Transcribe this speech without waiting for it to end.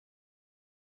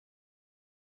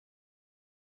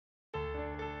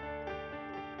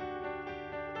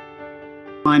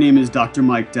My name is Dr.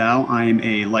 Mike Dow. I am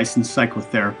a licensed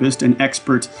psychotherapist and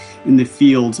expert in the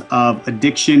field of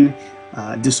addiction,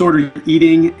 disordered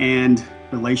eating, and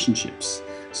relationships.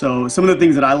 So some of the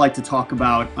things that I like to talk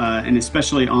about, and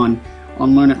especially on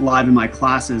Learn It Live in my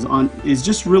classes, is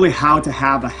just really how to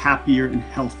have a happier and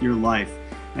healthier life.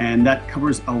 And that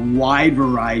covers a wide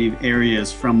variety of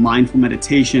areas, from mindful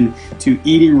meditation to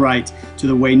eating right to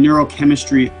the way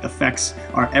neurochemistry affects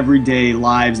our everyday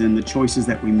lives and the choices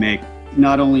that we make.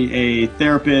 Not only a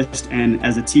therapist and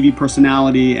as a TV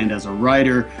personality and as a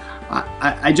writer,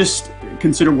 I just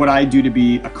consider what I do to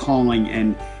be a calling,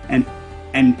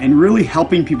 and really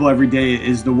helping people every day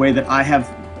is the way that I have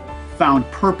found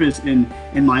purpose in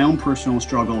my own personal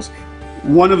struggles.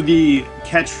 One of the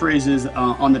catchphrases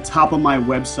on the top of my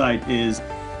website is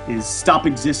stop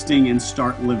existing and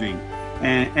start living.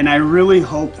 And I really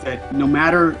hope that no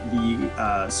matter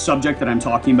the subject that I'm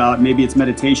talking about, maybe it's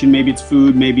meditation, maybe it's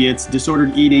food, maybe it's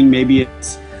disordered eating, maybe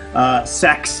it's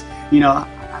sex,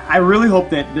 I really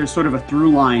hope that there's sort of a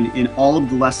through line in all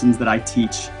of the lessons that I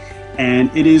teach.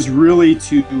 And it is really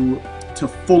to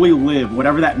fully live,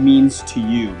 whatever that means to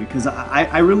you, because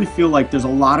I really feel like there's a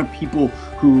lot of people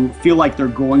who feel like they're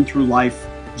going through life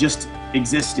just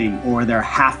existing, or they're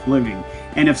half living.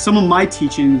 And if some of my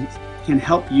teachings can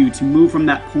help you to move from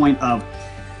that point of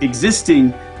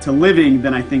existing to living,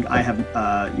 then I think I have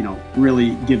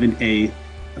really given a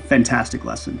fantastic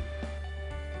lesson.